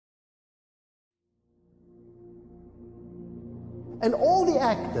And all the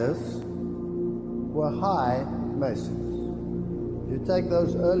actors were high Masons. You take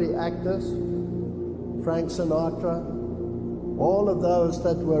those early actors, Frank Sinatra, all of those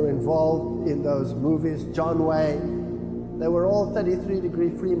that were involved in those movies, John Wayne, they were all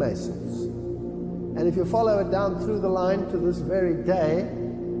 33-degree Freemasons. And if you follow it down through the line to this very day,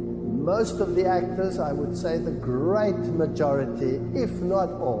 most of the actors, I would say the great majority, if not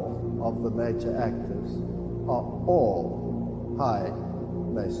all, of the major actors are all high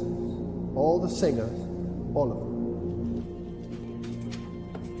Masons. All the singers, all of them.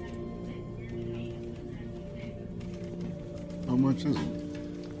 How much is it?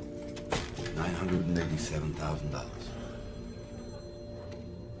 $987,000.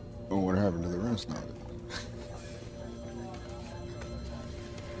 Oh, what happened to the rest of it?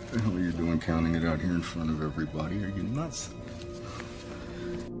 What the hell are you doing counting it out here in front of everybody? Are you nuts?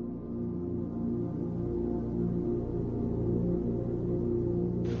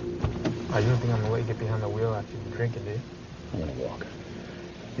 Oh, you don't think I'm gonna let you get behind the wheel after you've been drinking, do you? I'm gonna walk.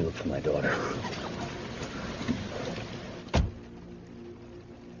 You look for my daughter.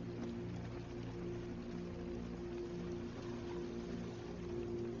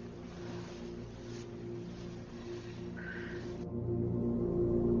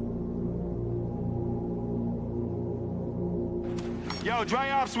 Yo,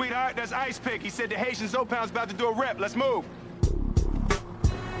 dry off, sweetheart. That's Ice Pick. He said the Haitian Zopound's about to do a rep. Let's move.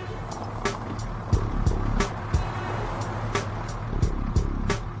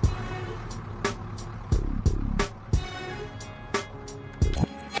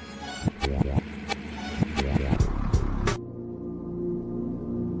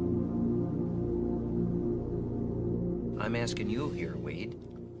 I'm asking you here, Wade.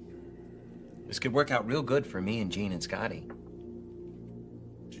 This could work out real good for me and Gene and Scotty.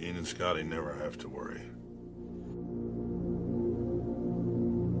 Gene and Scotty never have to worry.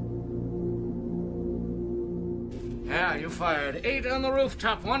 Yeah, you fired 8 on the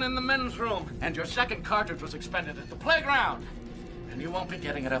rooftop, 1 in the men's room, and your second cartridge was expended at the playground. And you won't be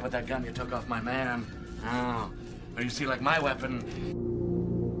getting it up with that gun you took off my man. Oh, but you see, like my weapon...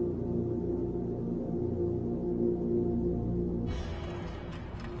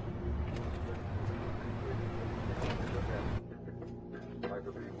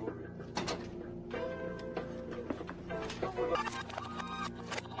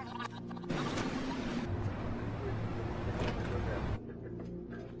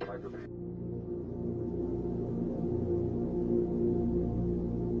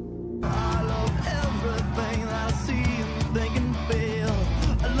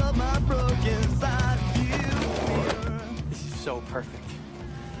 Perfect.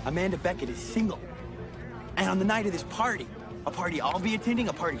 Amanda Beckett is single. And on the night of this party, a party I'll be attending,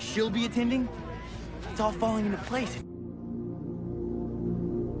 a party she'll be attending, it's all falling into place.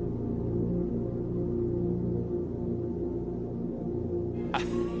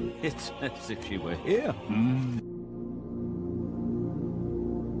 It's as if she were here.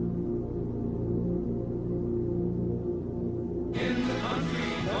 In the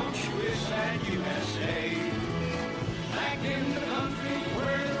country, don't you wish that USA? Back in the country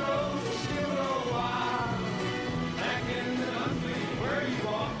where the roses still grow wild. Back in the country where you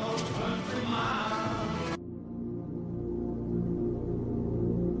walk those country miles.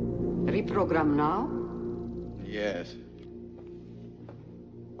 Reprogram now? Yes.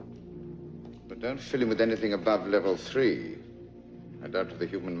 But don't fill him with anything above level 3. I doubt if the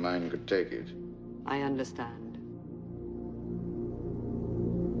human mind could take it. I understand.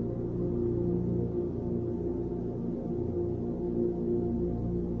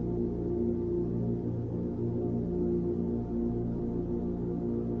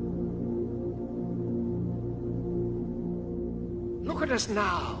 Look at us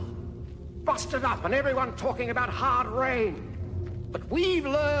now, busted up and everyone talking about hard rain. But we've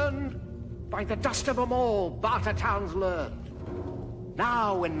learned, by the dust of them all, Bartertown's learned.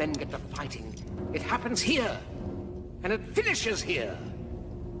 Now when men get to fighting, it happens here, and it finishes here.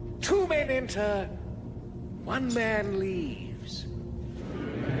 2 men enter, 1 man leaves.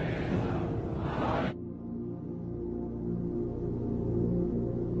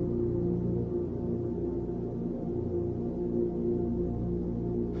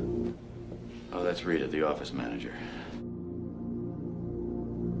 Oh, that's Rita, the office manager.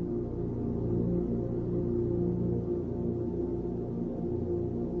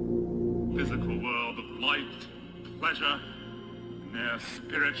 Physical world of light, pleasure, and their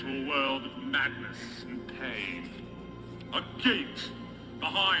spiritual world of madness and pain. A gate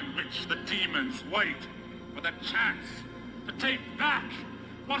behind which the demons wait for the chance to take back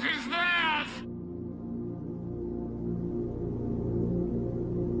what is theirs!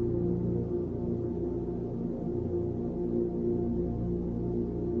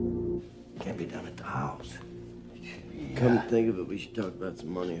 think of it, we should talk about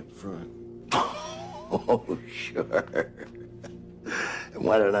some money up front. Oh, sure. And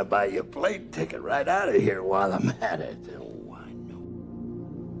why don't I buy you a plane ticket right out of here while I'm at it? Oh, I know.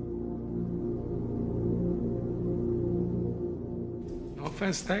 No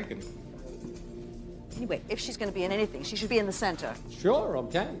offense taken. Anyway, if she's going to be in anything, she should be in the center. Sure,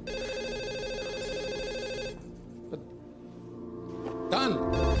 okay. But... Done.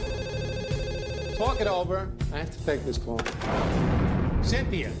 Talk it over. I have to take this call.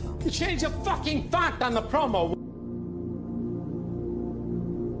 Cynthia, you changed the fucking font on the promo.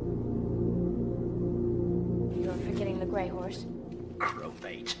 You're forgetting the gray horse.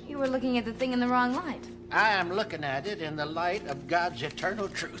 Crowbait. You were looking at the thing in the wrong light. I am looking at it in the light of God's eternal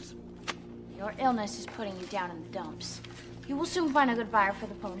truth. Your illness is putting you down in the dumps. You will soon find a good buyer for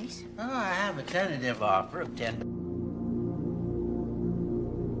the ponies. Oh, I have a tentative offer of 10.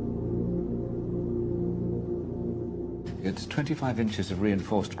 It's 25 inches of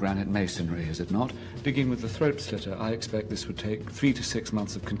reinforced granite masonry, is it not? Begin with the throat slitter. I expect this would take 3 to 6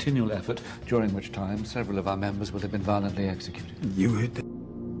 months of continual effort, during which time several of our members will have been violently executed. You hit the...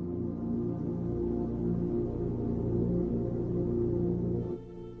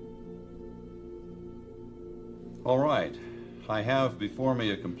 All right. I have before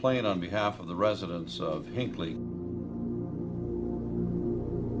me a complaint on behalf of the residents of Hinckley.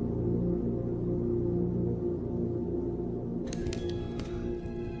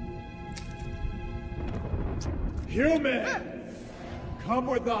 Human! Come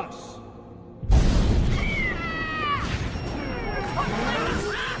with us!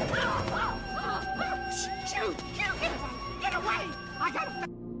 Shoot! Get away! I gotta...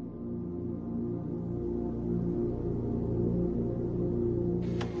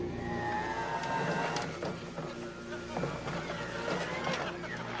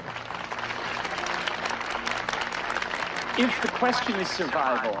 If the question is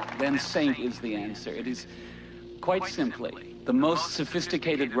survival, then Saint is the answer. It is, quite simply, the most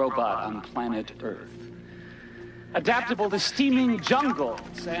sophisticated robot on planet Earth. Adaptable to steaming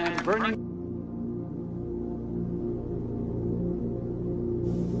jungles and burning...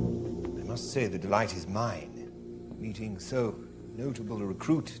 I must say the delight is mine, meeting so notable a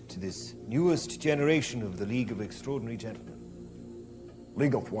recruit to this newest generation of the League of Extraordinary Gentlemen.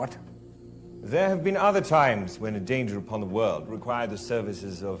 League of what? There have been other times when a danger upon the world required the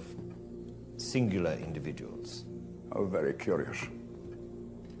services of singular individuals. Oh, very curious.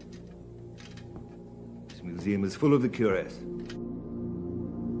 This museum is full of the curious.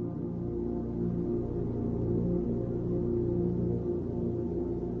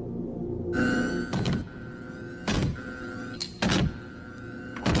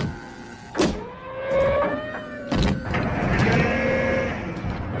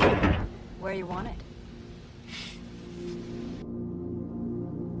 Where you want it.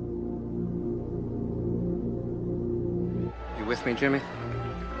 You with me, Jimmy?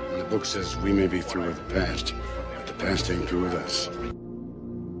 The book says we may be through with the past, but the past ain't through with us.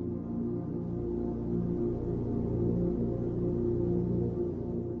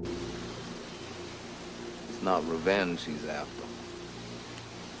 It's not revenge he's after.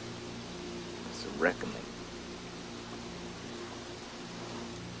 It's a reckoning.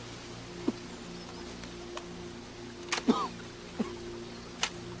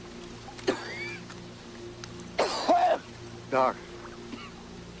 Doc,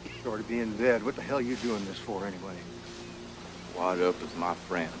 short of being dead, what the hell are you doing this for anyway? Wad Up is my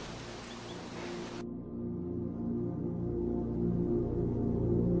friend.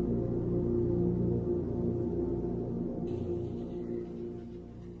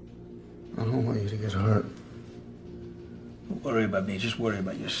 I don't want you to get hurt. Don't worry about me, just worry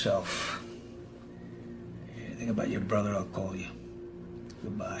about yourself. You think about your brother, I'll call you.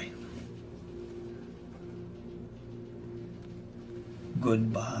 Goodbye.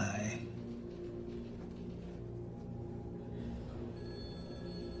 Goodbye.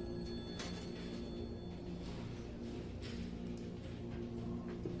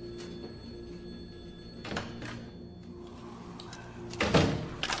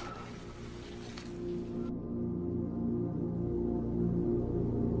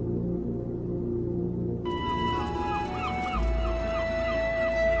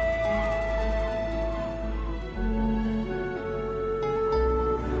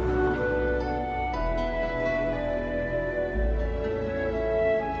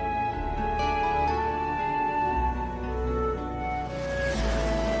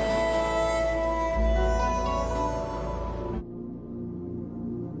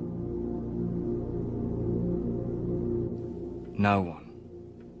 No one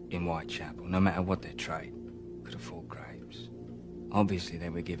in Whitechapel, no matter what their trade, could afford grapes. Obviously, they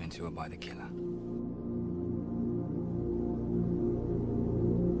were given to her by the killer.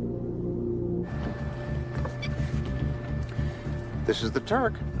 This is the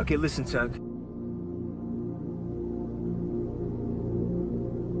Turk. Okay, listen, Tug.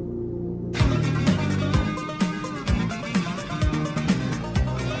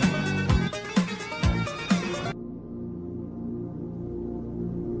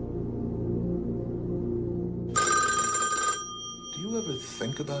 Do you ever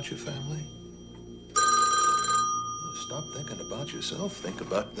think about your family? Stop thinking about yourself, think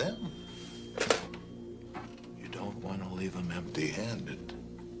about them. You don't want to leave them empty-handed.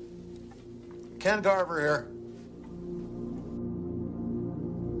 Ken Garver here.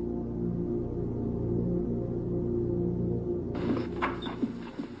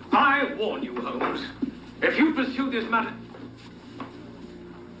 I warn you, Holmes. If you pursue this matter...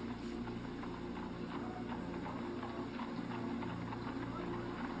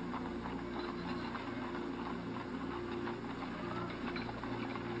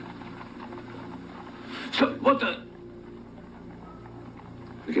 So, what the...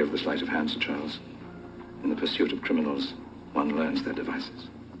 Forgive the sleight of hand, Sir Charles. In the pursuit of criminals, one learns their devices.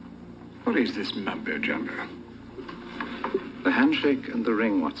 What is this mumbo-jumbo? The handshake and the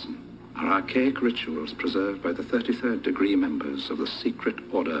ring, Watson, are archaic rituals preserved by the 33rd degree members of the secret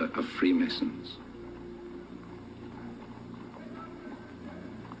order of Freemasons.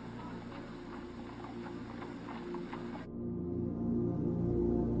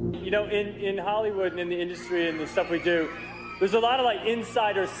 You know, in Hollywood and in the industry and the stuff we do, there's a lot of like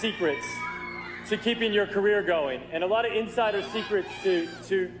insider secrets to keeping your career going, and a lot of insider secrets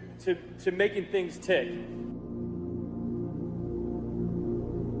to making things tick.